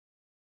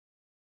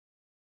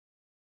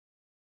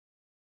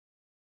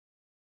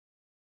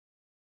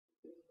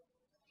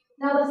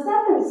Now, the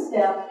second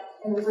step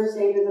in the first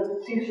stages of the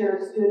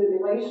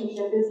teacher-student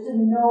relationship is to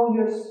know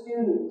your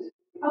student.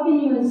 How can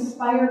you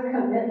inspire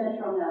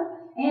commitment from them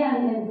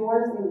and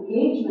endorse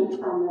engagement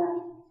from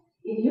them?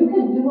 If you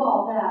can do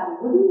all that,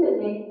 wouldn't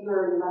it make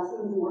your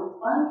lessons more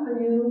fun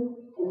for you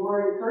and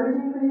more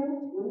encouraging for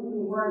you? Wouldn't you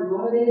be more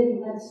motivated if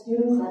you had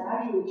students that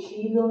actually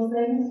achieve those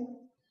things?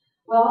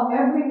 Well,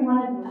 every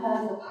one of you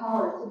has the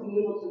power to be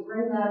able to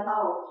bring that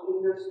out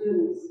in your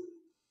students.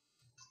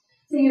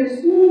 See, your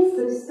student's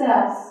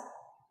success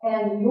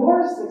and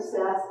your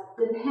success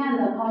depend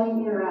on how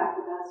you interact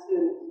with that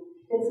student.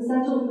 It's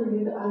essential for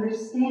you to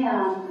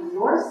understand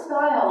your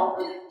style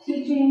of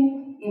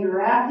teaching,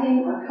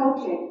 interacting, or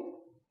coaching,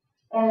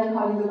 and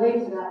how you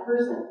relate to that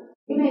person.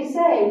 You may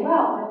say,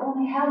 well, I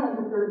only have them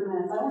for 30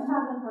 minutes. I don't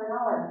have them for an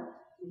hour.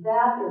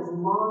 That is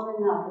long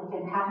enough. It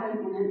can happen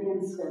in an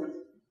instant.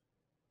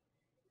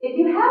 If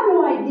you have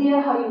no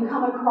idea how you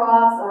come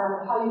across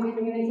or how you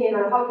communicate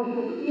or how you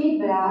give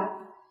feedback,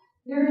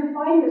 you're going to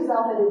find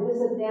yourself at a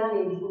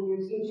disadvantage when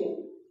you're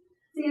teaching.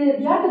 See, the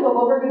objective of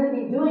what we're going to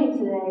be doing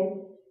today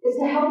is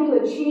to help you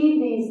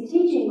achieve these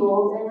teaching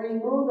goals and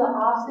remove the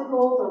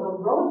obstacles or the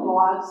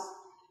roadblocks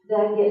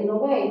that get in the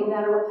way, no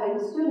matter what type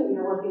of student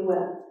you're working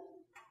with.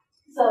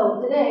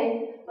 So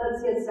today,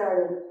 let's get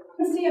started.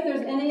 Let's see if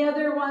there's any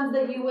other ones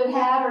that you would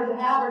have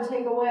or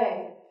take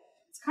away.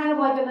 It's kind of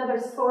like another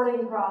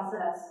sorting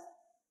process.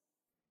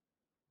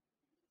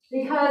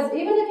 Because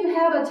even if you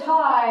have a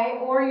tie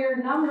or your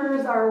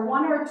numbers are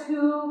 1 or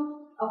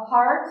 2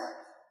 apart,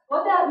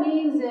 what that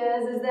means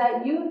is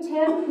that you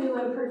tend to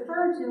and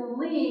prefer to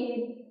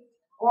lead,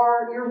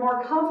 or you're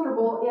more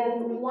comfortable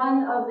in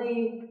one of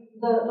the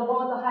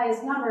one with the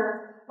highest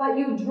number, but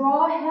you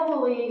draw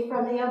heavily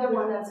from the other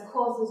one that's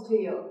closest to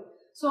you.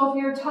 So if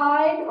you're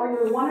tied or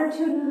you're 1 or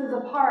 2 numbers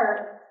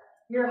apart,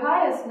 your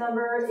highest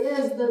number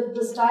is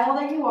the style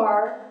that you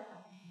are,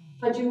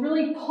 but you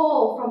really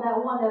pull from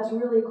that one that's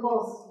really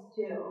close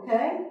to you,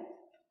 okay?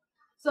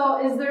 So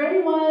is there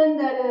anyone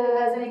that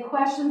has any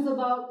questions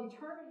about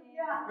determining?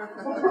 Yeah.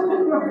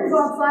 Go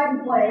outside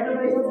and play.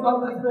 Everybody goes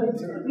about this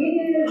thing. We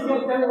need to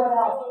get everyone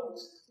else.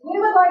 We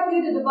would like you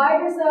to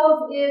divide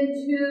yourselves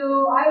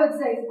into, I would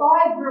say,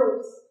 5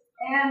 groups.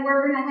 And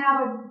we're going to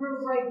have a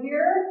group right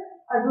here,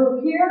 a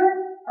group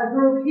here, a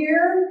group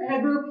here, and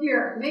a group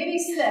here. Maybe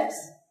 6.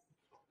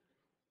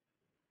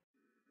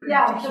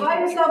 Yeah, divide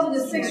yourselves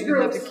into 6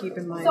 groups.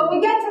 So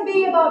we get to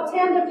be about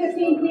 10 to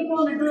 15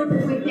 people in a group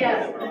if we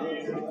can.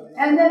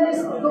 And then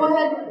just go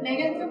ahead,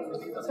 Megan,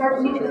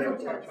 start moving the group.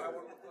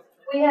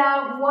 We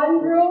have 1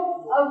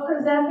 group of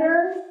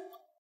presenters.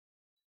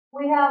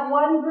 We have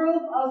 1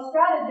 group of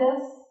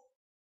strategists.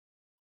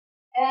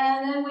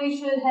 And then we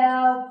should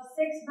have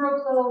 6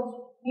 groups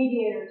of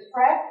mediators,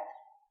 correct?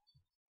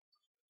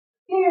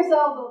 Give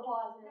yourselves an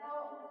applause.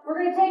 Now, we're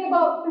going to take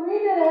about 3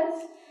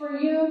 minutes for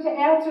you to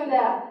answer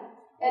that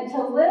and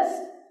to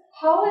list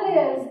how it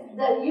is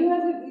that you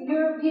as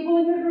your people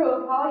in your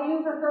group, how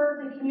you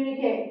prefer to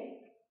communicate.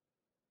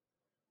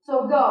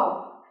 So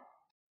go.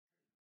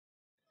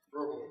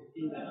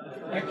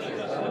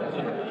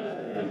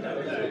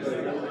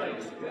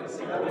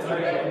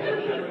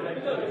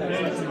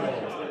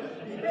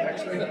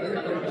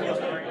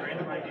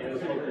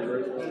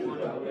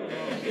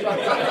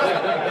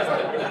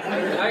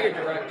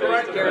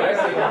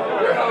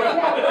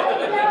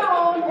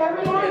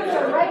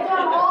 Write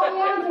down all the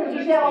answers. You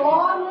should have a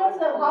long list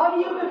of how do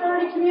you prefer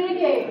to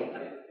communicate.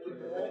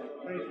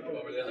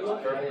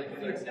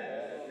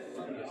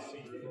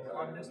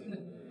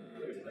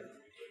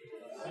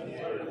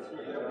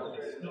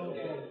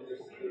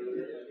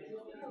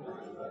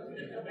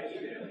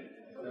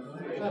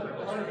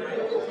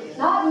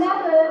 Not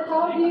method,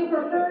 how do you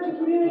prefer to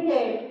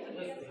communicate?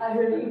 I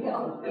heard you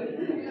go.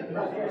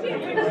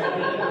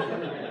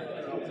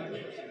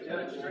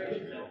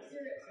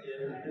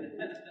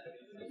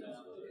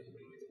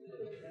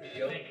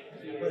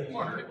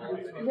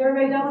 Is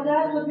everybody done with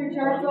that? Flip your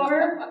charts over.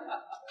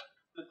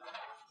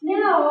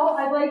 Now,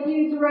 I'd like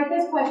you to write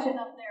this question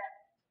up there.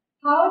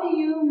 How do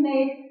you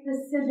make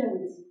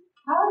decisions?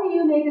 How do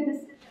you make a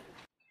decision?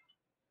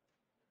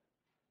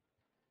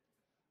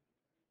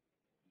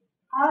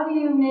 How do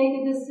you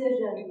make a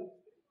decision?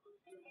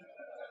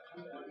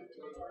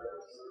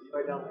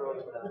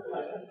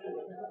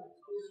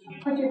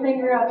 Put your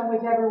finger up in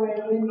whichever way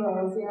the wind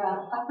blows,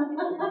 yeah.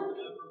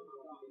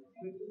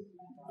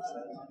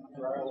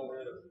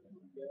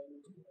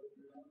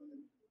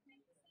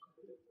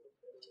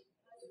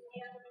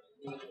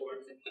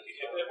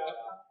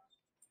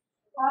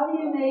 How do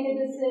you make a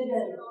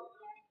decision?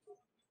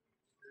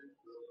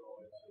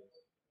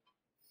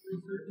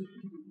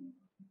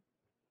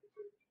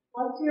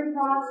 What's your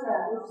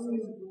process?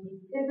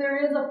 If there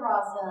is a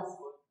process.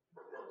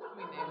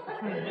 I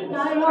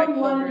don't know if you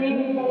want to name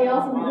anybody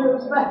else in the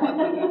group, but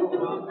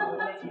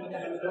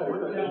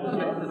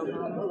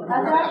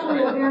that's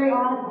actually a very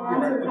honest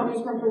answer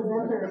coming from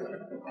presenters.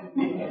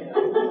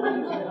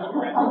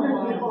 Other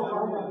people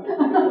love it.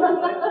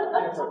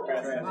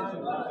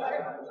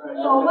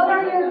 So what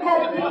are your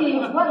pet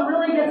peeves? What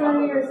really gets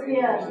under your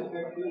skin?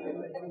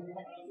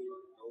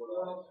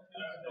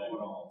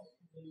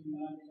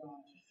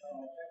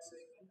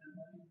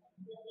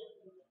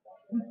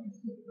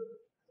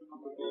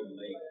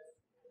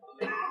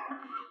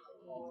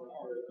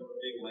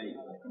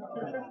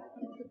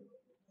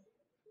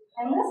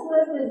 And this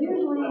list is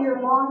usually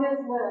your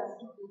longest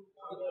list.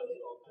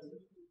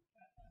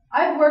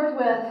 I've worked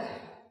with,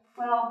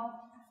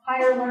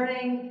 higher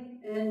learning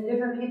and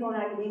different people in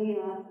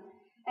academia.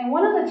 And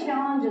one of the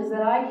challenges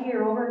that I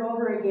hear over and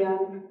over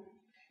again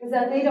is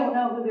that they don't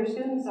know who their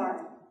students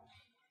are.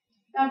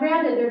 Now,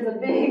 granted, there's a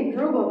big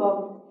group of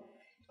them,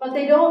 but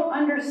they don't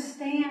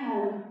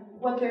understand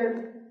what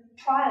their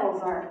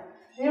trials are.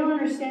 They don't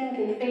understand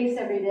what they face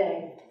every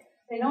day.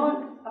 They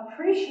don't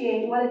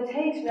appreciate what it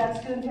takes for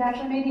that student to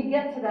actually maybe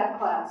get to that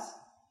class.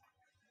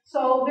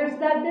 So there's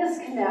that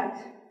disconnect,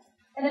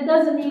 and it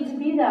doesn't need to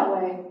be that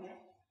way.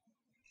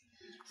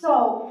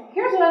 So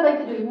here's what I'd like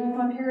to do. You're going to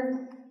come up here,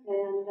 and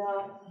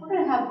we're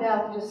going to have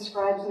Beth just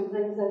describe some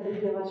things that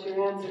would give us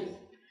your answers.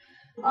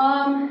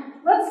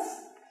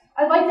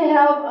 I'd like to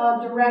have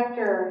a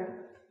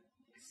director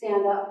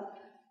stand up.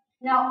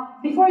 Now,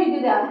 before you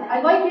do that,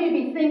 I'd like you to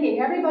be thinking,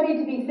 everybody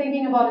to be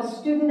thinking about a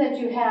student that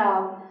you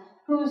have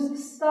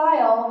whose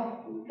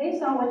style,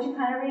 based on what you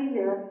kind of read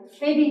here,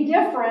 may be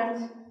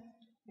different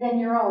than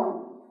your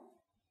own.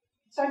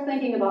 Start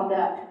thinking about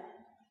that.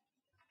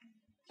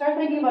 Start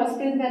thinking about a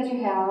student that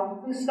you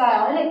have whose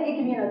style, and it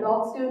can be an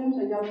adult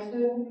student, a young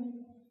student.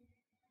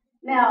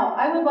 Now,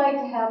 I would like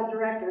to have a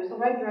director, so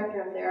write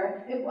director up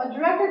there. If a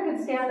director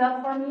could stand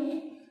up for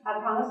me, I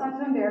promise not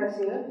to embarrass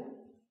you.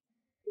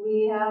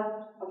 We have,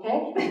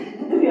 okay,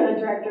 we got a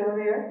director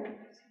over here.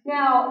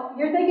 Now,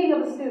 you're thinking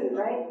of a student,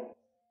 right?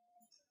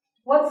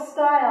 What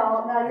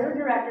style, now you're a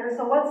director,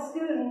 so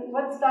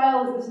what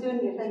style is the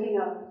student you're thinking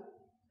of?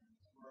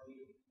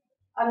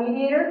 A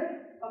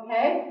mediator,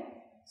 okay.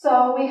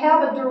 So we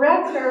have a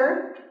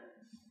director,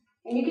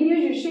 and you can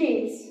use your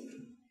sheets,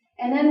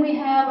 and then we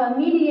have a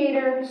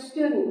mediator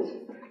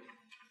student.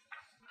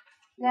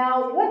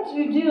 Now, what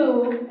you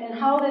do, and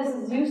how this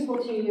is useful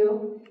to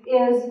you,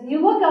 is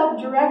you look up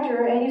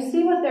director, and you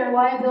see what their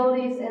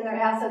liabilities and their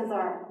assets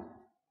are.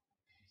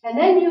 And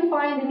then you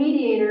find the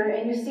mediator,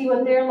 and you see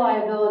what their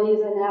liabilities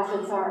and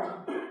assets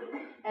are.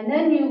 And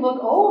then you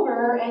look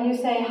over, and you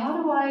say,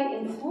 how do I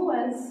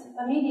influence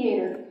a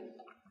mediator?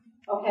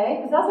 Okay,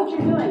 because that's what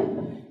you're doing.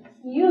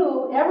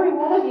 Every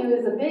one of you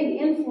is a big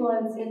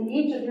influence in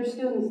each of your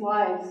students'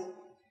 lives.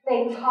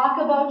 They talk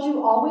about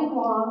you all week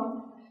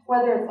long,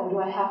 whether it's, oh, do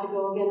I have to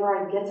go again, or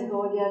I get to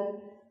go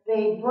again.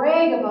 They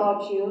brag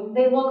about you.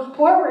 They look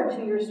forward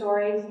to your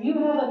stories. You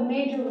have a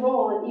major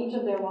role in each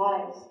of their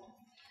lives.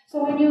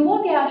 So when you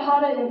look at how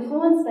to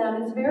influence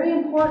them, it's very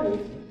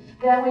important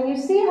that when you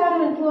see how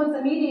to influence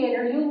a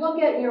mediator, you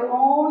look at your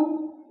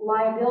own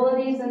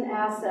liabilities and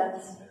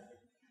assets.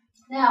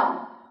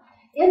 Now,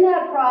 in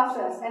that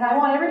process, and I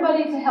want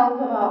everybody to help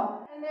them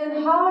out, and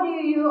then how do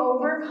you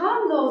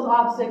overcome those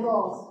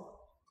obstacles?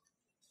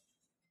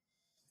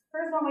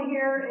 First one we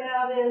hear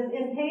of is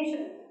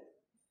impatient.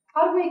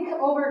 How do we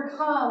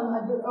overcome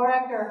a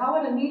director? How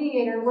would a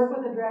mediator work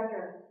with a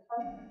director?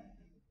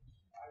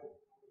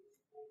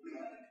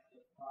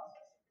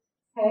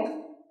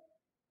 Okay.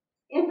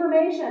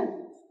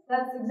 Information.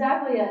 That's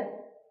exactly it.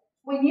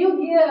 When you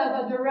give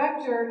a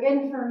director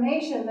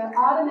information, they're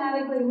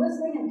automatically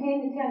listening and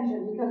paying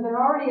attention because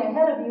they're already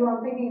ahead of you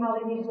on thinking how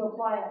they need to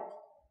apply it.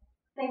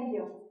 Thank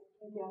you.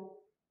 Thank you.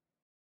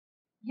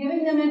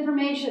 Giving them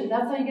information.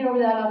 That's how you get over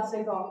that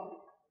obstacle.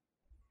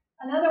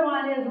 Another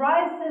one is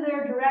rise to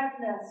their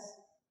directness.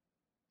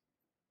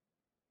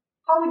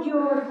 How would you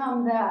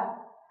overcome that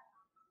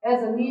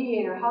as a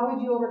mediator? How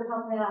would you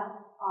overcome that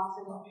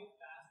obstacle?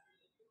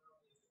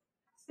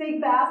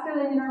 Speak faster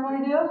than you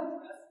normally do?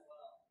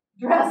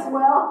 Dress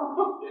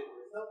well.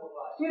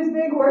 Use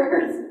big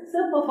words.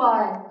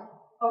 Simplify.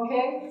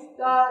 Okay?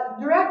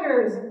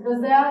 Directors,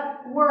 does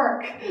that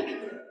work?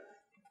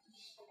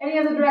 Any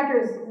of the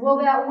directors, will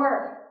that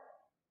work?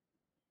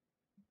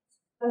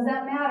 Does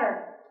that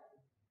matter?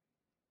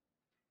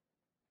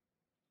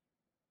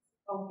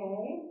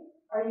 Okay.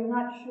 Are you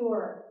not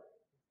sure?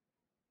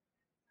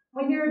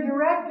 When you're a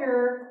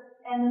director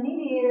and the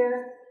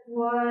mediator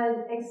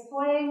would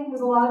explain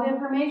with a lot of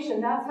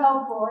information, that's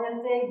helpful.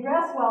 If they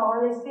dress well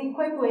or they speak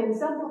quickly and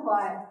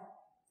simplify,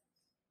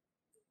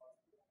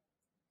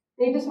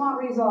 they just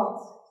want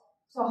results.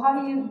 So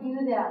how do you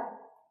do that?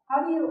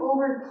 How do you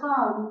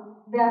overcome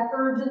that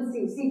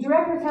urgency? See,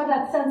 directors have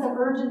that sense of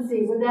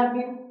urgency. Would that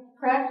be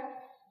correct?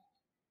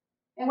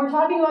 And we're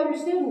talking about your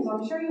students.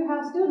 I'm sure you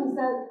have students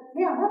that,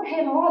 yeah, we're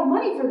paying a lot of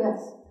money for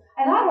this,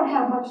 and I don't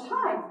have much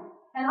time,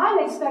 and I'm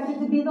expected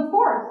to be the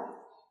fourth.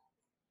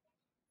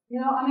 You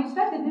know, I'm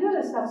expected to do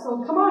this stuff,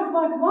 so come on, come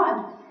on, come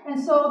on.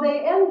 And so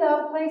they end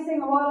up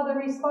placing a lot of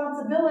the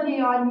responsibility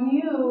on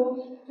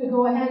you to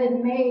go ahead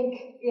and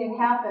make it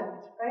happen,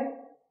 right?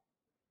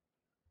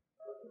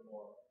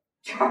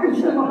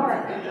 Charge them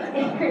more.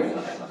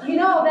 You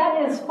know,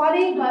 that is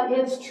funny, but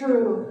it's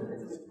true.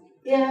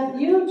 If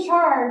you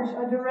charge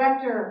a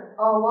director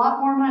a lot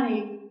more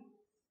money,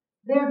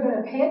 they're going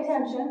to pay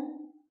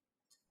attention,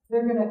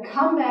 they're going to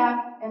come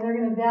back, and they're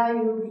going to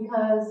value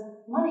because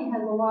money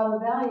has a lot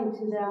of value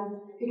to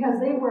them because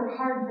they work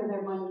hard for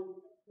their money.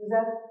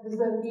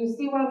 Do you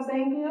see what I'm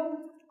saying to you?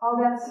 how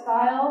that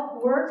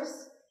style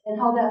works and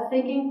how that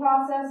thinking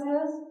process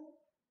is.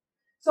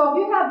 So if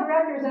you have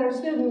directors that are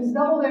students,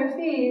 double their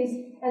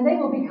fees, and they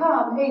will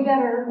become a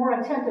better, more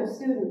attentive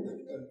student.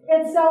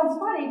 It sounds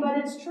funny, but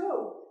it's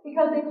true,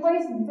 because they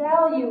place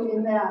value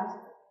in that,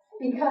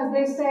 because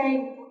they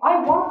say,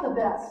 I want the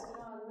best.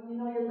 When you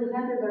know your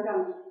presenters are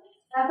coming.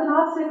 That's an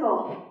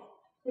obstacle,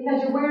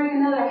 because you're wearing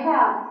another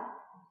hat,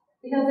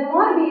 because they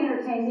want to be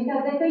entertained,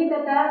 because they think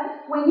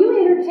that when you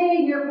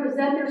entertain your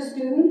presenter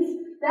students,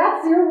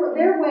 that's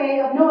their way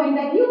of knowing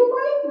that you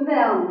like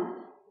them,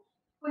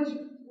 which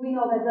we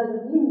know that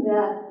doesn't mean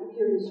that if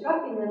you're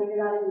instructing them and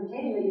you're not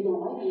entertaining them, you don't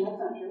like them. That's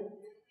not true.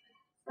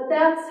 But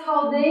that's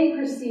how they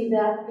perceive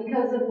that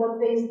because of what's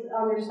based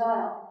on their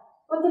style.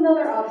 What's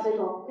another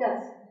obstacle?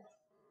 Yes?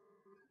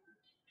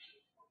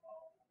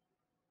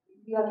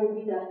 You have to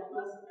repeat that.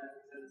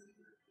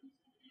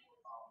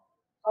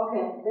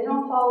 Okay, they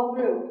don't follow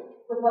through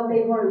with what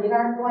they learned. They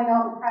aren't going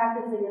out and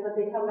practicing it, but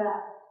they come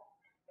back.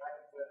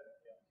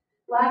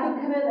 Lack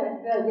of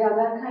commitment. Good. Yeah,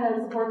 that kind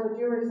of supports what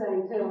you were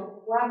saying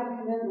too. Lack of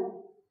commitment.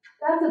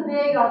 That's a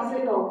big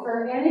obstacle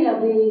for any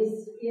of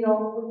these,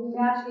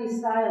 match these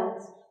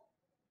styles.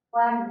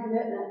 Lack of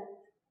commitment.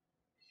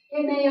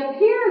 It may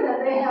appear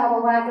that they have a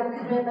lack of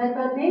commitment,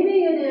 but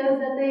maybe it is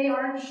that they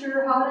aren't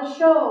sure how to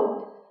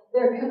show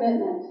their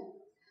commitment.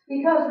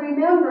 Because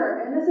remember,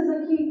 and this is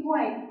a key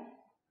point,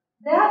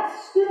 that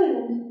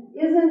student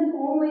isn't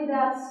only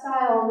that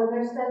style when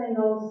they're spending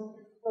those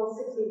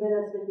 60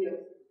 minutes with you.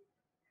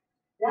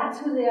 That's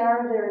who they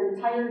are their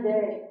entire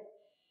day.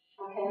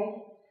 Okay?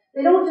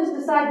 They don't just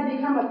decide to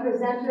become a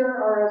presenter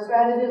or a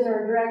strategist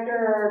or a director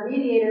or a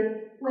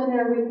mediator when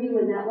they're with you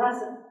in that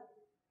lesson.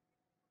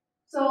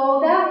 So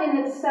that in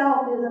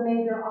itself is a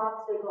major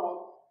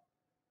obstacle.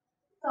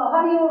 So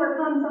how do you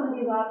overcome some of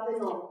these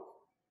obstacles?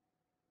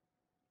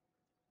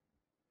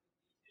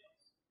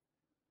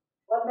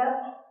 What's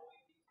that?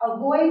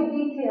 Avoid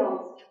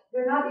details.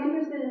 They're not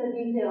interested in the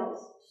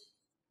details.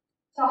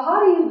 So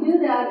how do you do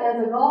that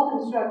as a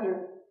golf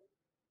instructor?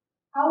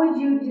 How would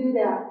you do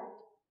that?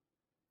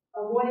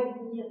 Avoid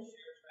details.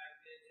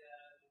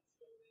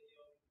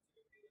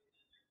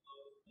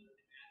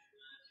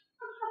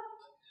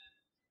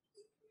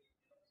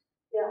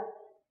 Yeah.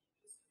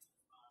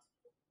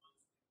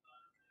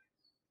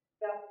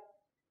 Yeah.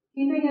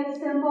 Keeping it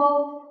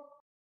simple,